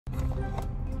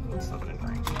Something to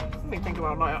drink. Let me think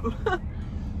about that.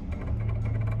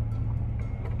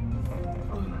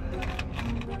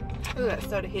 Ooh, that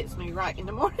soda hits me right in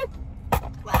the morning.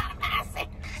 Wow, nasty.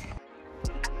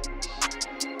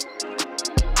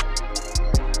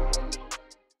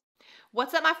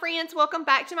 What's up, my friends? Welcome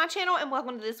back to my channel and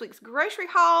welcome to this week's grocery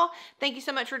haul. Thank you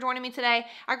so much for joining me today.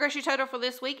 Our grocery total for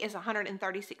this week is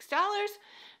 $136.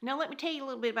 Now let me tell you a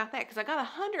little bit about that because I got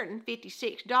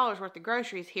 $156 worth of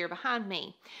groceries here behind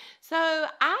me. So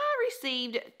I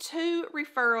received 2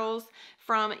 referrals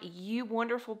from you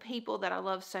wonderful people that I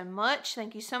love so much.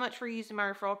 Thank you so much for using my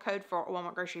referral code for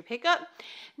Walmart grocery pickup.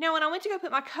 Now when I went to go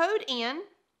put my code in,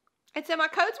 it said my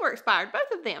codes were expired,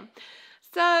 both of them.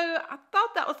 So I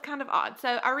thought that was kind of odd.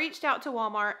 So I reached out to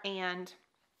Walmart and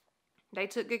they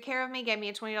took good care of me, gave me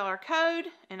a $20 code,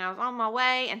 and I was on my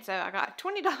way. And so I got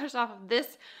 $20 off of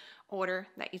this order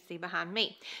that you see behind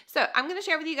me. So I'm going to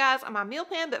share with you guys on my meal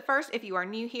plan. But first, if you are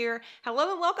new here,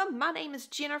 hello and welcome. My name is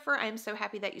Jennifer. I am so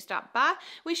happy that you stopped by.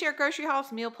 We share grocery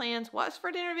hauls, meal plans, what's for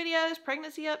dinner videos,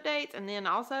 pregnancy updates, and then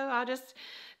also I just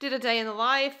did a day in the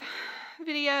life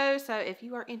video. So if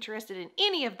you are interested in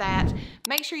any of that,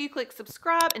 make sure you click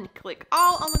subscribe and click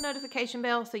all on the notification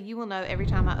bell so you will know every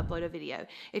time I upload a video.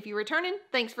 If you're returning,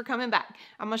 thanks for coming back.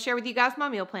 I'm going to share with you guys my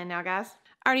meal plan now, guys.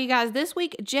 Alright, you guys, this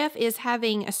week Jeff is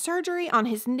having a surgery on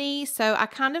his knee, so I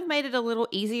kind of made it a little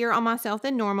easier on myself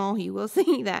than normal. You will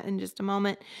see that in just a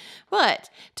moment.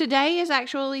 But today is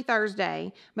actually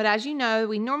Thursday, but as you know,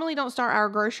 we normally don't start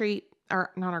our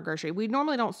we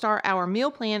normally don't start our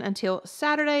meal plan until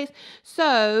Saturdays.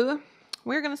 So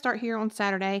we're going to start here on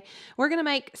Saturday. We're going to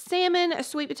make salmon,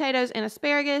 sweet potatoes, and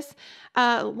asparagus.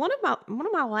 One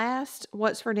of my last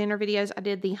What's for Dinner videos, I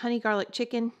did the honey garlic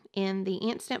chicken in the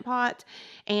Instant Pot,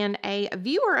 and a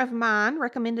viewer of mine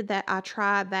recommended that I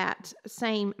try that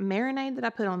same marinade that I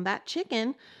put on that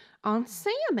chicken on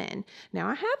salmon. Now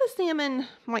I have a salmon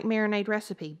like marinade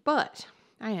recipe, but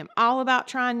I am all about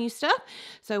trying new stuff.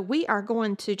 So we are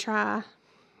going to try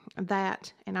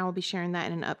that, and I will be sharing that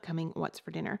in an upcoming What's for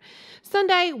Dinner.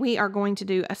 Sunday, we are going to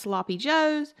do a sloppy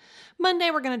joes. Monday,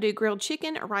 we're going to do grilled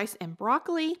chicken, rice, and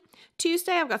broccoli.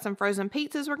 Tuesday, I've got some frozen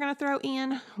pizzas we're going to throw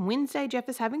in. Wednesday, Jeff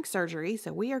is having surgery,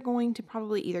 so we are going to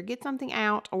probably either get something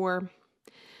out or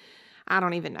I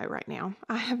don't even know right now.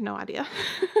 I have no idea.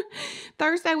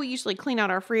 Thursday, we usually clean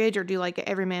out our fridge or do like a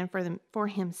every man for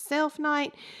himself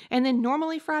night. And then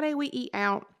normally Friday, we eat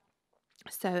out.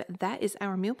 So that is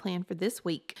our meal plan for this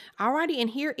week. Alrighty, and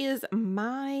here is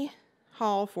my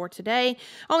haul for today.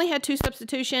 Only had 2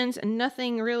 substitutions,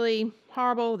 nothing really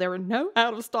horrible. There were no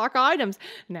out of stock items.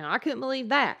 Now, I couldn't believe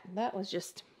that. That was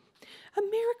just a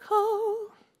miracle.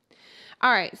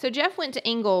 All right, so Jeff went to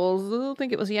Ingles, I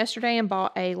think it was yesterday, and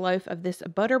bought a loaf of this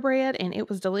butter bread, and it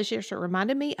was delicious. It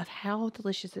reminded me of how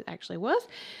delicious it actually was.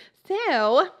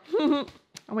 So I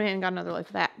went ahead and got another loaf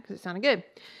of that because it sounded good.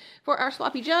 For our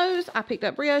sloppy joes, I picked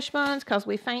up brioche buns because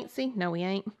we fancy. No, we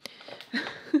ain't.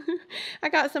 I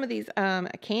got some of these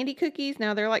candy cookies.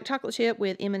 Now, they're like chocolate chip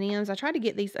with M&Ms. I tried to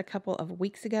get these a couple of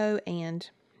weeks ago, and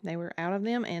they were out of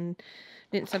them and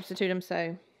didn't substitute them,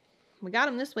 so we got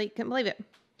them this week. Couldn't believe it.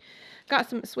 Got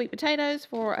some sweet potatoes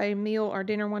for a meal or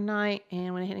dinner one night,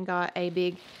 and went ahead and got a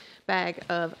big bag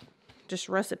of just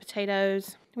russet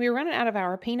potatoes. We were running out of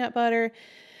our peanut butter.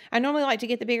 I normally like to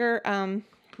get the bigger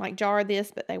like jar of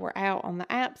this, but they were out on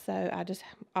the app, so I just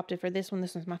opted for this one.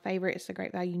 This one's my favorite. It's a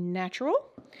Great Value Natural.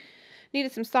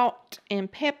 Needed some salt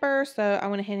and pepper, so I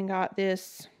went ahead and got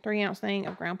this 3-ounce thing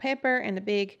of ground pepper and the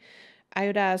big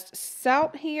iodized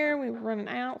salt here. We were running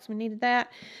out, so we needed that.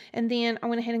 And then I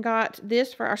went ahead and got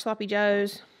this for our sloppy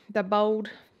joes, the bold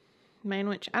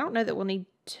sandwich. I don't know that we'll need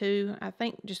 2. I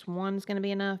think just one's going to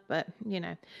be enough, but you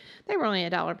know, they were only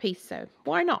 $1 a piece, so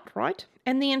why not, right?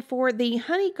 And then for the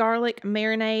honey garlic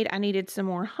marinade, I needed some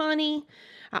more honey.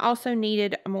 I also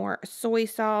needed more soy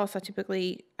sauce. I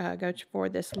typically go for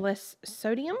this less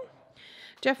sodium.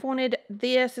 Jeff wanted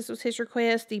this. This was his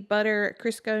request, the butter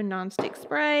Crisco nonstick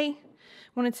spray.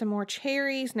 Wanted some more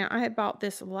cherries. Now, I had bought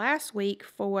this last week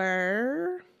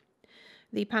for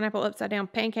the pineapple upside down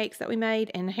pancakes that we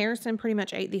made, and Harrison pretty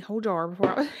much ate the whole jar before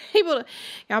I was able to.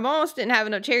 I almost didn't have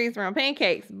enough cherries for my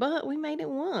pancakes, but we made it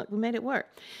work. We made it work.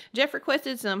 Jeff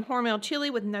requested some Hormel chili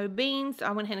with no beans, so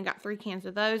I went ahead and got 3 cans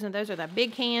of those, and those are the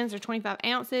big cans. They're 25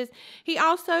 ounces. He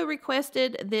also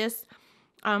requested this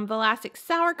Vlasic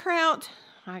sauerkraut.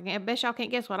 I bet y'all can't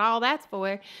guess what all that's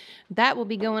for. That will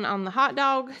be going on the hot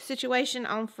dog situation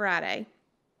on Friday.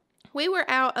 We were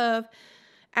out of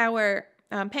our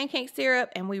pancake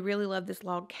syrup, and we really love this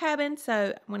log cabin,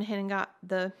 so I went ahead and got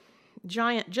the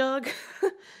giant jug.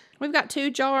 We've got 2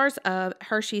 jars of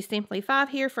Hershey's Simply 5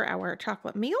 here for our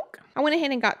chocolate milk. I went ahead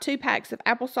and got 2 packs of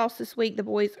applesauce this week. The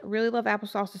boys really love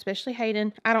applesauce, especially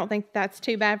Hayden. I don't think that's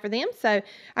too bad for them. So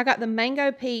I got the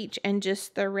mango peach and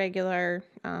just the regular,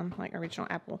 like original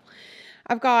apple.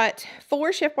 I've got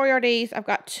 4 Chef Boyardees. I've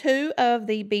got 2 of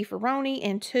the beefaroni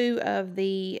and 2 of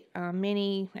the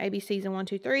mini ABCs and 1,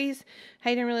 2, 3s.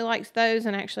 Hayden really likes those,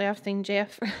 and actually I've seen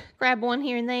Jeff grab one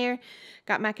here and there.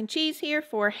 Got mac and cheese here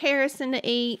for Harrison to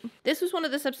eat. This was one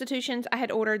of the substitutions. I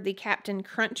had ordered the Captain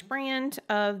Crunch brand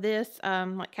of this,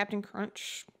 like Captain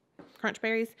Crunch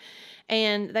berries,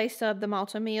 and they subbed the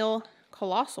Malta Meal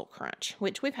Colossal Crunch,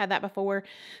 which we've had that before.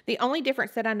 The only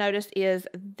difference that I noticed is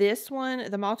this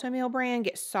one, the Malta Meal brand,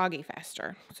 gets soggy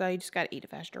faster. So you just got to eat it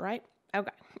faster, right?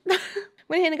 Okay.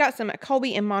 Went ahead and got some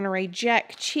Colby and Monterey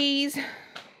Jack cheese.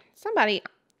 Somebody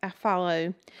I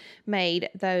follow made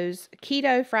those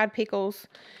keto fried pickles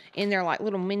in their like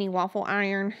little mini waffle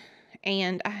iron,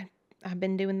 and I've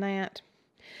been doing that.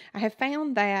 I have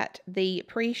found that the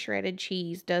pre-shredded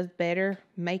cheese does better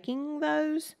making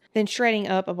those than shredding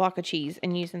up a block of cheese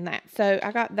and using that. So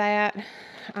I got that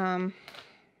for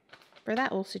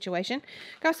that little situation.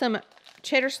 Got some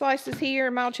cheddar slices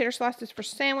here, mild cheddar slices for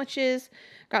sandwiches.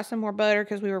 Got some more butter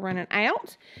because we were running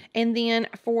out. And then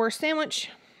for sandwich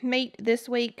meat this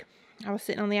week, I was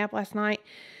sitting on the app last night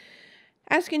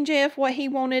asking Jeff what he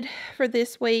wanted for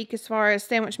this week as far as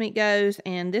sandwich meat goes,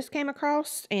 and this came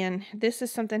across, and this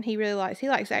is something he really likes. He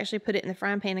likes to actually put it in the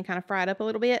frying pan and kind of fry it up a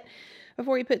little bit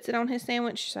before he puts it on his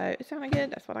sandwich, so it sounded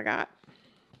good. That's what I got.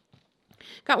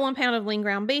 Got 1 pound of lean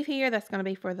ground beef here. That's going to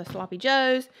be for the Sloppy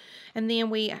Joes. And then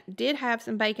we did have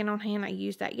some bacon on hand. I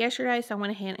used that yesterday, so I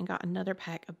went ahead and got another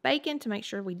pack of bacon to make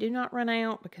sure we do not run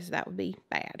out, because that would be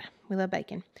bad. We love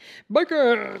bacon.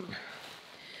 Bacon!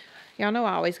 Y'all know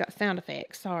I always got sound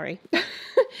effects. Sorry.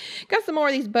 Got some more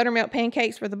of these buttermilk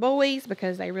pancakes for the boys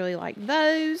because they really like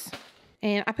those.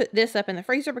 And I put this up in the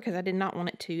freezer because I did not want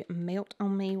it to melt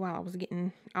on me while I was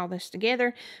getting all this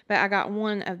together. But I got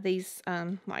 1 of these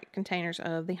like containers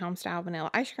of the homestyle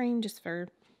vanilla ice cream just for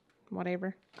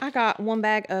whatever. I got 1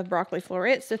 bag of broccoli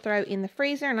florets to throw in the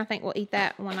freezer, and I think we'll eat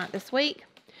that one night this week.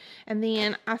 And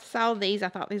then I saw these. I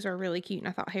thought these were really cute, and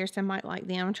I thought Harrison might like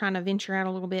them. I'm trying to venture out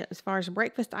a little bit as far as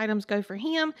breakfast items go for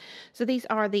him. So these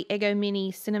are the Eggo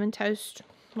Mini Cinnamon Toast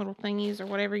little thingies or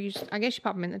whatever. I guess you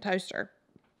pop them in the toaster.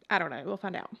 I don't know. We'll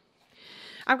find out.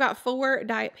 I've got 4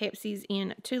 Diet Pepsis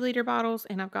in 2-liter bottles,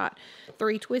 and I've got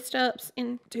 3 Twist Ups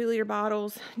in 2-liter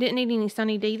bottles. Didn't need any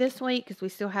Sunny D this week because we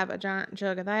still have a giant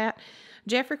jug of that.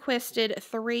 Jeff requested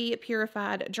 3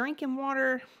 purified drinking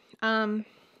water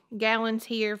gallons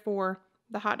here for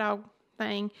the hot dog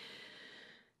thing.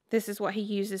 This is what he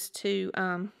uses to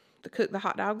cook the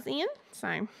hot dogs in.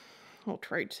 So, little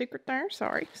trade secret there.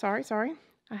 Sorry.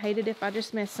 I hate it if I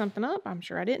just messed something up. I'm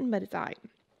sure I didn't, but it's all right.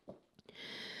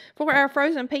 For our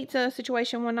frozen pizza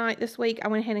situation one night this week, I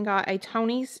went ahead and got a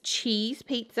Tony's cheese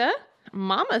pizza,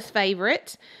 Mama's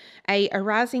favorite, a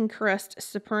Rising Crust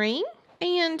Supreme,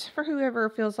 and for whoever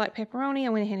feels like pepperoni, I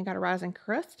went ahead and got a Rising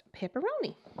Crust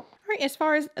pepperoni. All right, as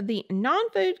far as the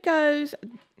non-food goes,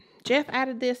 Jeff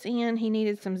added this in. He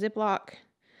needed some Ziploc.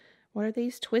 What are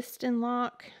these? Twist and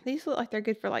Lock. These look like they're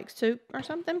good for like soup or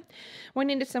something. We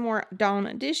needed some more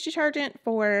Dawn dish detergent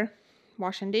for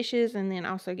washing dishes and then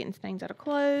also getting stains out of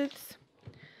clothes.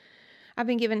 I've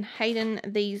been giving Hayden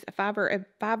these Fiber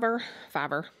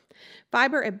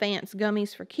Advanced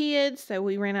gummies for kids. So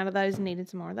we ran out of those and needed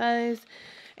some more of those.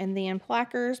 And then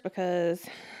Plackers because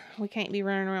we can't be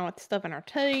running around with stuff in our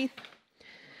teeth.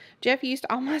 Jeff used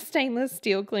all my stainless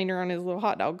steel cleaner on his little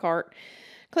hot dog cart,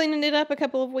 cleaning it up a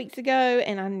couple of weeks ago,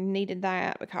 and I needed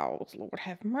that because, Lord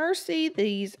have mercy,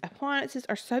 these appliances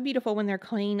are so beautiful when they're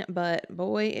clean, but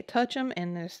boy, it touch them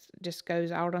and this just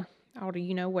goes out of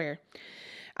you know where.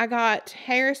 I got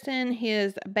Harrison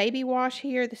his baby wash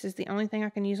here. This is the only thing I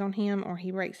can use on him, or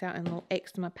he breaks out in little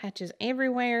eczema patches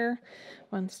everywhere.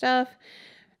 Fun stuff.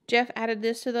 Jeff added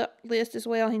this to the list as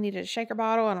well. He needed a shaker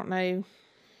bottle. I don't know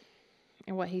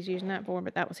what he's using that for,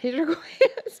 but that was his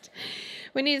request.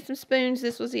 We needed some spoons.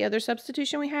 This was the other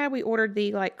substitution we had. We ordered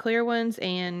the like clear ones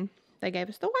and they gave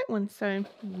us the white ones, so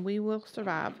we will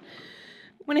survive.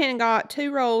 Went ahead and got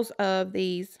 2 rolls of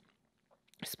these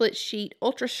split sheet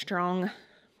ultra strong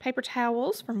paper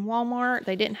towels from Walmart.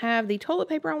 They didn't have the toilet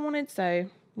paper I wanted, so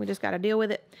we just got to deal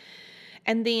with it.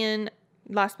 And then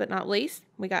last but not least,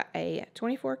 we got a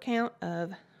 24 count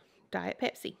of Diet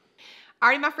Pepsi.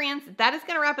 Alrighty, my friends, that is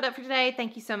going to wrap it up for today.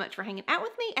 Thank you so much for hanging out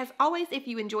with me. As always, if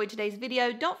you enjoyed today's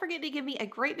video, don't forget to give me a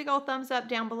great big old thumbs up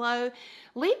down below.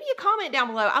 Leave me a comment down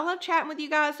below. I love chatting with you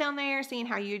guys down there, seeing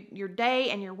how your day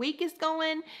and your week is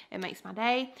going. It makes my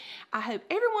day. I hope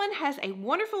everyone has a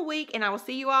wonderful week, and I will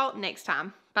see you all next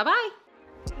time. Bye-bye.